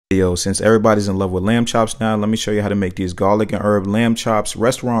Yo, since everybody's in love with lamb chops now, let me show you how to make these garlic and herb lamb chops,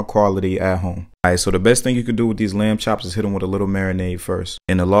 restaurant quality at home. Alright, so the best thing you can do with these lamb chops is hit them with a little marinade first.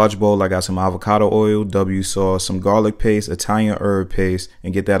 In a large bowl, I got some avocado oil, W sauce, some garlic paste, Italian herb paste,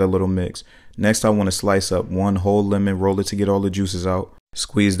 and get that a little mix. Next, I want to slice up one whole lemon, roll it to get all the juices out.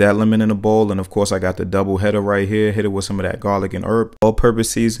 Squeeze that lemon in a bowl, and of course I got the double header right here. Hit it with some of that garlic and herb, all-purpose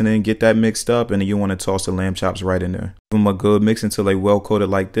seasoning. Get that mixed up, and then you want to toss the lamb chops right in there. Give them a good mix until they well coated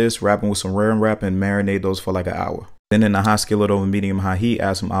like this. Wrap them with some Saran wrap and marinate those for like an hour. Then in a hot skillet over medium-high heat,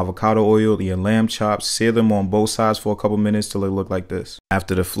 add some avocado oil, your lamb chops, sear them on both sides for a couple minutes till they look like this.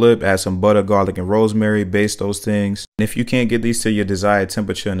 After the flip, add some butter, garlic, and rosemary, baste those things. And if you can't get these to your desired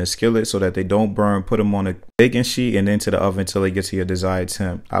temperature in the skillet so that they don't burn, put them on a baking sheet and into the oven until they get to your desired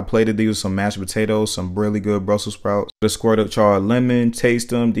temp. I plated these with some mashed potatoes, some really good Brussels sprouts, a squirt of charred lemon, taste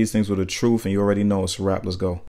them. These things were the truth, and you already know it's a wrap. Let's go.